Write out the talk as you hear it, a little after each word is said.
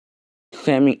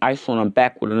Sammy Ice on. I'm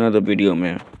back with another video,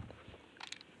 man.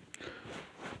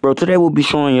 Bro, today we'll be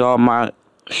showing y'all I'm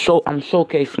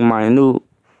showcasing my new,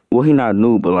 well, he not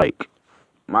new, but like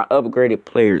my upgraded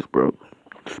players, bro.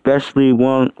 Especially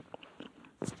one,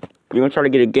 you're gonna try to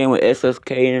get a game with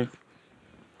SSK in. You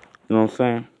know what I'm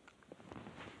saying?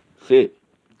 Sit.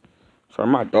 Sorry,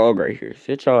 my dog right here.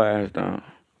 Sit your ass down.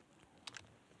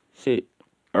 Sit.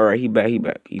 Alright, he back.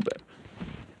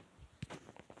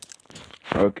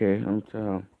 Okay, I'm telling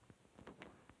him.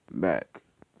 Back.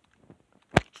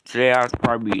 Today I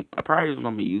probably was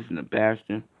gonna be using the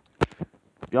Bastion.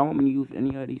 If y'all want me to use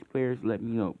any of these players, let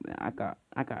me know, man. I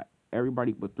got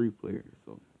everybody but 3 players,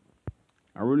 so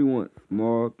I really want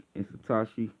Smog and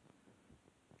Satoshi.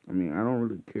 I mean, I don't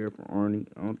really care for Arnie.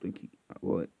 I don't think I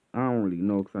don't really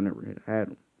know because I never had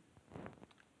him.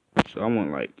 So I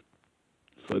want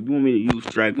so if you want me to use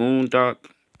Dragoon Doc,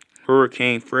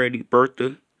 Hurricane Freddy,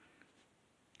 Bertha.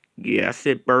 Yeah, I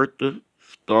said Bertha,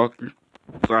 Stalker,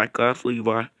 Flycast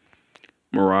Levi,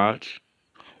 Mirage.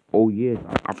 Oh yes,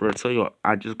 I forgot to tell you,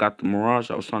 I just got the Mirage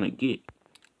I was trying to get.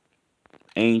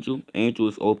 Angel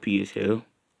is OP as hell.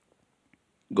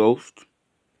 Ghost,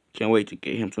 can't wait to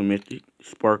get him to Mythic.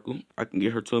 Sparkle, I can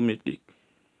get her to Mythic.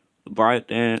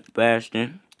 Leviathan,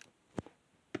 Bastion,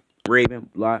 Raven,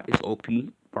 Blot is OP.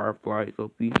 Firefly is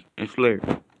OP. And Slayer.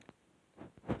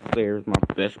 Slayer is my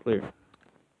best player.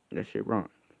 That shit wrong.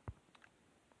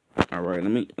 Alright,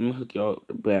 let me hook y'all up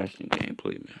the Bastion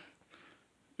gameplay, man.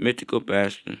 Mythical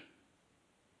Bastion.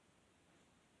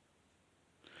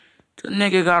 The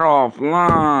nigga got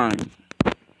offline.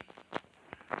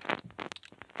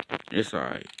 It's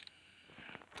alright.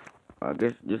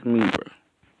 This me, bro.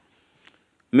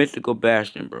 Mythical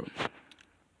Bastion, bro.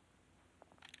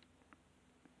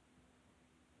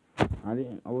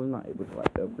 I was not able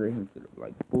to upgrade him to the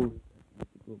full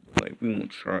mythical, but we gonna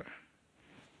try.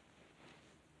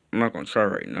 I'm not gonna try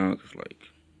right now, cause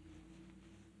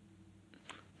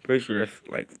pretty sure that's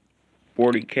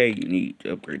 40K you need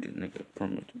to upgrade this nigga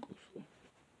from mythical.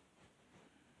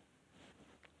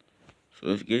 So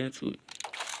let's get into it.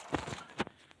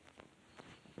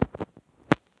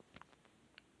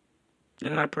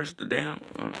 Then I press the down.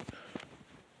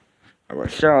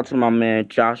 Alright, shout out to my man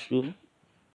Joshua,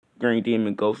 Green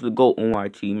Demon Ghost, the GOAT on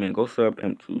YT, man. Go sub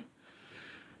him too.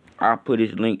 I'll put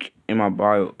his link in my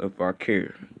bio if I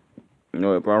care. You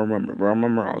know, if I remember. If I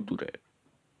remember, I'll do that.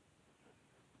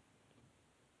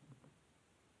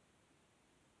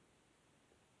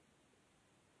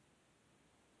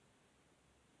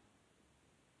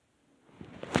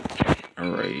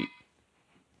 Alright.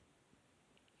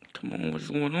 Come on, what's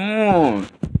going on?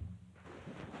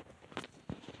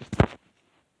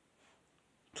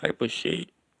 Type of shit.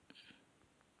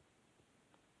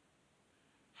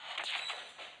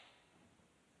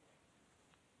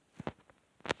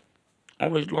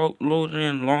 Always loading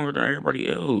in longer than everybody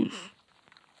else.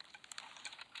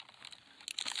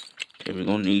 Okay, we're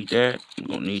gonna need that. We're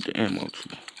gonna need the ammo too.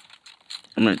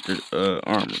 I meant the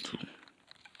armor too.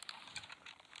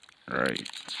 Alright.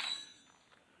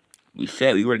 We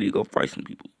said we ready to go fight some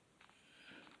people.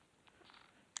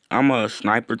 I'm a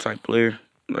sniper type player.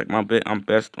 I'm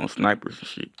best on snipers and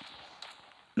shit.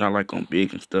 Not on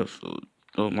big and stuff, so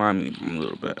don't mind me if I'm a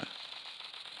little bad.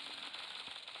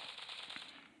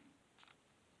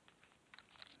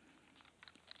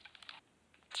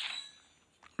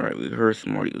 Alright, we heard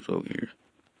somebody was over here.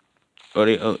 Oh,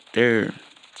 they up there.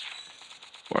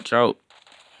 Watch out.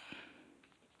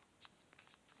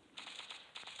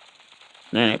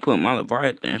 Man, they put my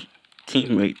Leviathan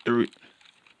teammate through it.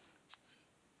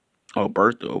 Oh,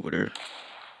 Bertha over there.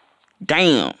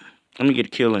 Damn. Let me get a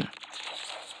kill in.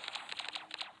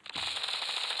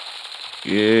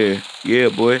 Yeah,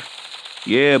 boy.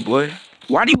 Yeah, boy.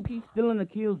 Why do you keep stealing the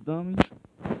kills, dummy?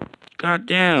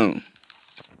 Goddamn.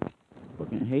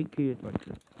 Fucking hate kids like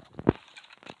this.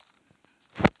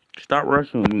 Stop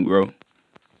rushing with me, bro.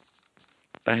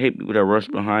 I hate people that rush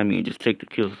behind me and just take the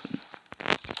kills.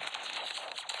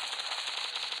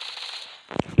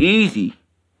 Easy.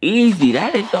 Easy.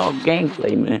 That is all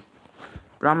gameplay, man.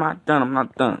 But I'm not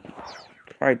done.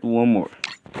 Try to do one more.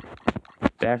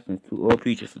 Bastion's too OP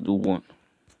just to do one.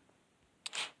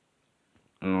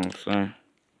 You know what I'm saying?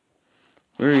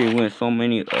 We already win so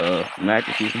many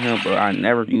matches using him, but I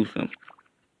never use him.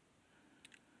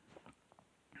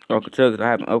 So I can tell because I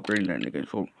haven't upgraded that nigga.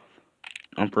 So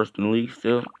I'm first in the league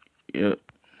still. Yep.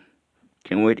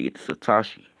 Can't wait to get to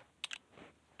Satoshi.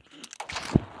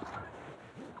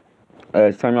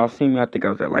 Last time y'all seen me, I think I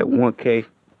was at 1K.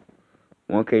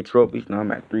 1K trophies. Now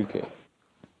I'm at 3K.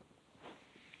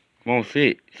 Come on,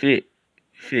 sit.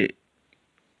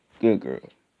 Good girl.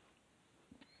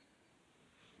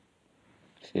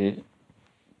 said.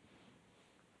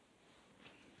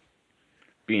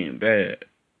 Being bad.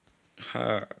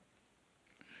 Ha.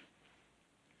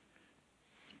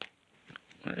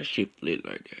 Why that shit lit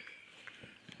like that?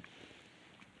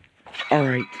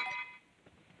 Alright.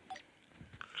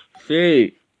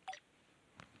 Shit.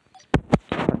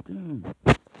 God damn.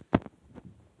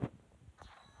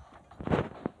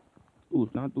 Ooh,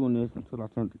 it's not doing this until I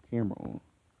turn the camera on.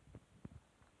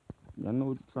 Y'all know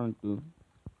what you're trying to do.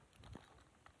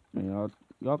 Man,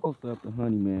 y'all go set up the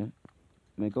honey, man.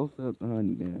 Man, go set up the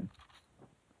honey, man.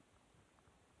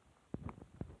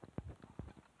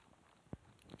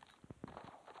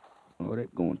 Oh,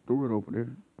 that going through it over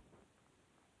there.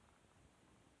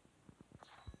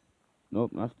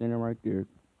 Nope, not standing right there.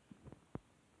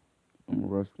 I'm gonna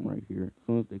rush them right here as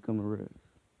soon as they come to rest.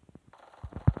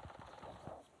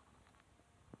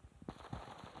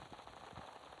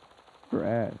 Your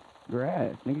ass. Your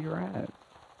ass. Nigga, your ass.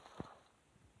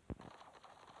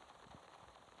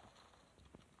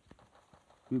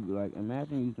 Dude, like,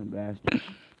 imagine using Bastion.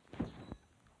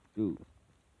 Dude,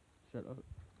 shut up.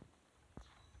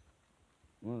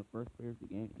 One of the first players of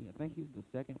the game. I think he's the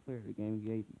second player of the game he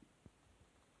gave me.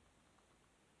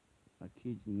 I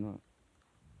kid you not.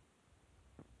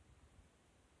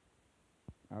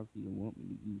 Obviously, you want me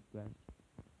to use Bastion.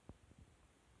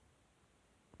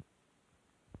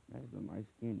 That is a nice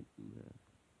skin that you have.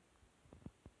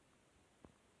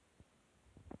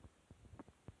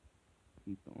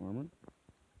 Keep the armor.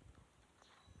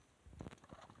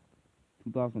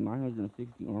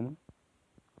 2,960 armor.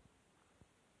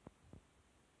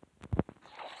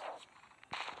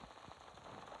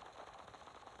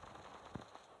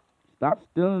 Stop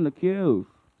stealing the kills.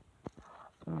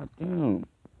 God damn.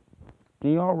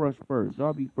 Can y'all rush first?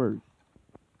 Y'all be first.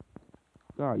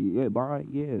 God, yeah, bye.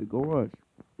 Yeah, go rush.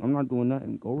 I'm not doing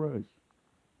nothing. Go rush.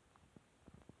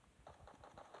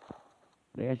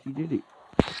 They actually did it.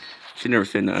 She never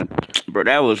said nothing. Bro,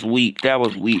 that was weak. That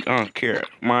was weak. I don't care.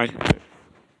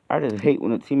 I just hate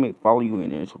when a teammate follow you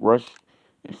in and rush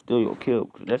and steal your kill.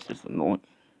 Because that's just annoying.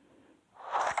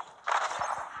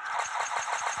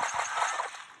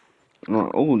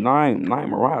 Oh, nine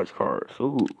Mirage cards.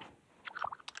 Ooh.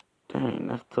 Dang,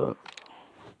 that's tough.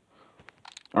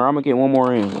 Alright, I'm going to get one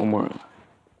more in.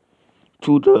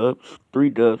 2 dubs. 3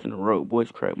 dubs in a row.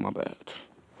 Boys crap, my bad.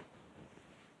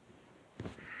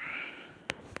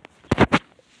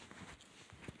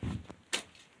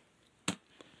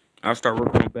 I'll start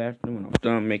working on Bastion when I'm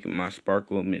done making my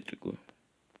Sparkle Mythical.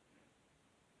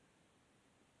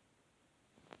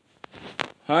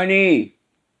 Honey!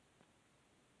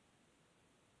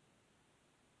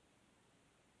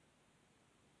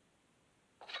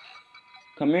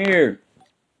 Come here!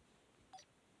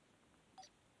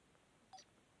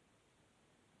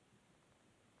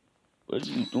 What are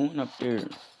you doing up there?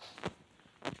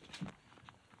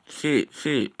 Shit.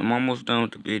 I'm almost done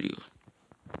with the video.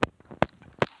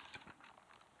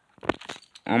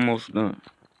 Almost done.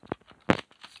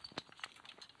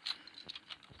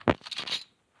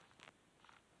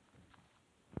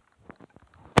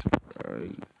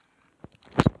 Alright.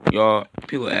 Y'all,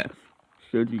 people ask,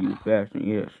 should you use Bastion?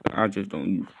 Yes, I just don't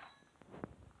use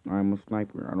it. I'm a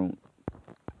sniper. I don't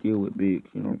deal with bigs,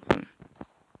 you know what I'm saying?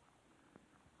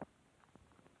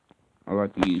 I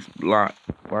like to use Blot,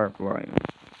 Firefly, and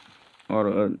all the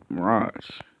other Mirage.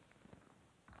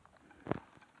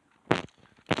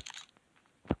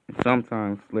 And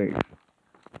sometimes Slayer.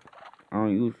 I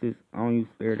don't use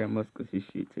Slayer that much because this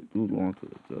shit takes too long to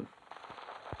adjust.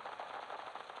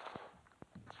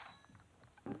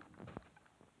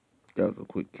 That was a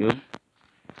quick kill.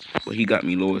 But he got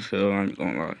me low as hell, I ain't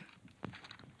gonna lie.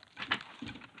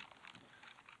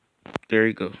 There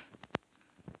you go.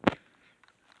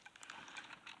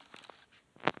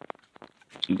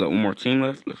 You got one more team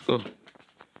left? Let's go.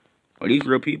 Are these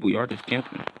real people? Y'all just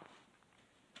camping.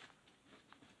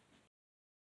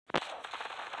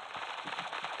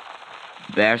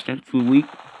 Bastion, 2 weak.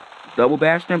 Double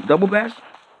Bastion.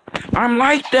 I'm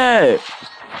like that.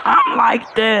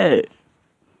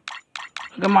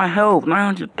 Look at my health,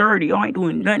 930. Y'all ain't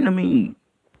doing nothing to me.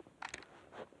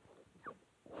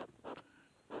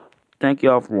 Thank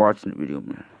y'all for watching the video,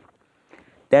 man.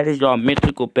 That is y'all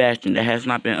mythical Bastion that has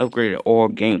not been upgraded all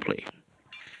gameplay.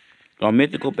 Y'all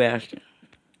mythical Bastion.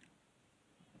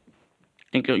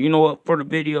 Think you know what? For the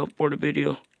video,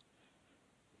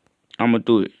 I'ma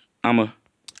do it.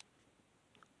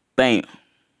 Bam.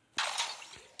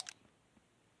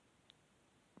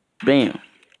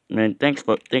 Man, thank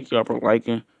y'all for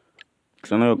liking.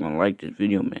 Cause I know you're gonna like this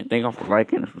video, man. Thank y'all for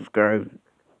liking and subscribing.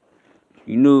 If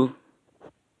you new,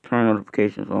 turn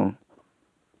notifications on.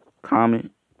 Comment.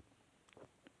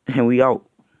 And we out.